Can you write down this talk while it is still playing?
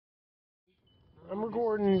I'm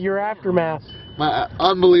recording your aftermath. My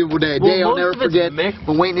unbelievable day. A day I'll never forget.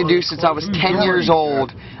 Been waiting to do since I was 10 years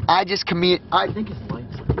old. I just completed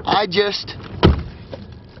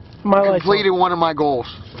one of my goals.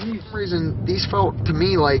 For some reason, these felt to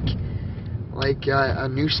me like a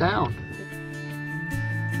new sound.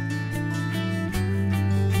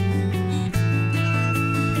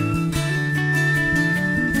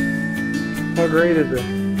 How great is it?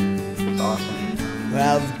 It's awesome.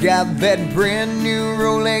 I've got that brand new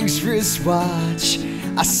Rolex wristwatch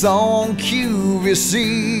I saw on QVC,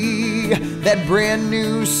 that brand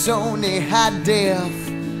new Sony high def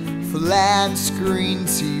flat screen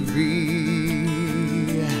TV.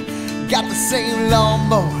 Got the same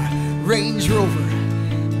lawnmower, Range Rover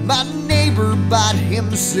my neighbor bought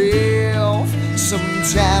himself.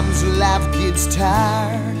 Sometimes life gets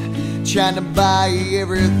tired trying to buy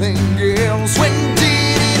everything else. When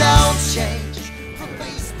did it all change?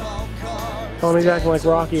 Tommy's acting like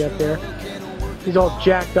Rocky up there. He's all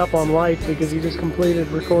jacked up on life because he just completed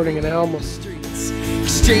recording an album.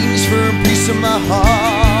 Exchange for a piece of my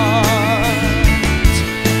heart.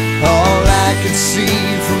 All I could see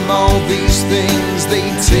from all these things they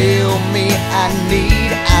tell me I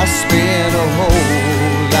need, I spent a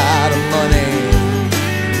whole lot of money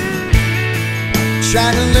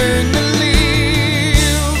trying to learn to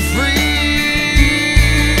live free.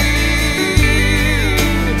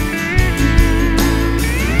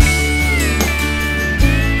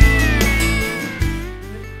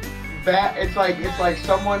 It's like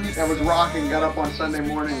someone that was rocking got up on Sunday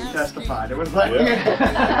morning and testified. It was like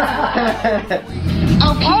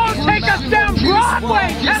Oh, take us down Broadway!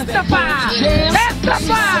 Testify!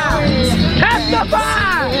 Testify!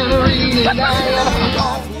 Testify!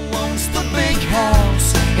 Wants the big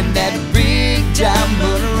house and that big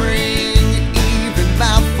diamond ring. Even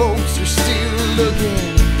my folks are still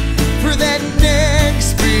looking for that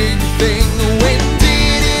next big thing. When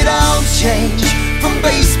did it all change? From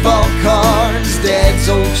baseball cards, Dad's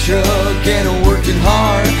old truck, and working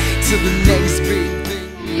hard to the next big thing.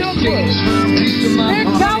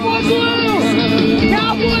 Cowboy Blue!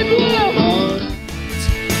 Cowboy Blue!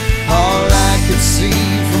 All I could see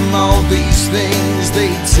from all these things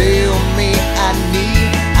they tell me I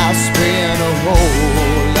need, I spent a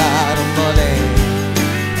whole lot of money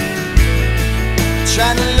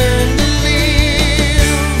trying to learn to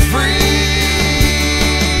live free.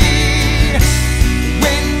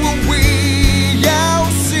 When will we all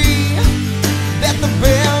see that the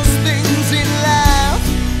best things in life,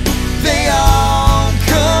 they all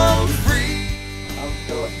come free? I'm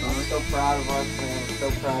so proud of us, man. I'm so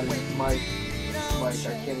proud of Mike. I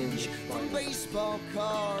can't even explain.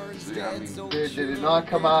 Did it not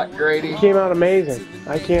come out great? It came out amazing.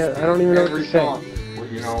 I don't even know what to say. Well,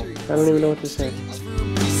 you know. I don't even know what to say.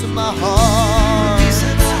 Piece of my heart.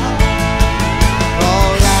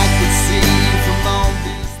 All I could see from all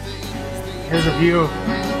these things. Here's a view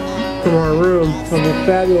from our room of a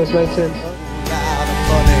fabulous night in.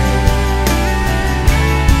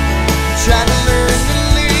 Trying to learn to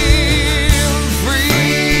live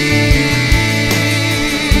free.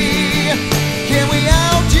 Can we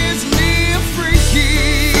all just live free?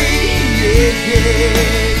 Yeah, yeah,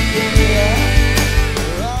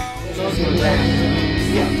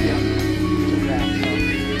 yeah.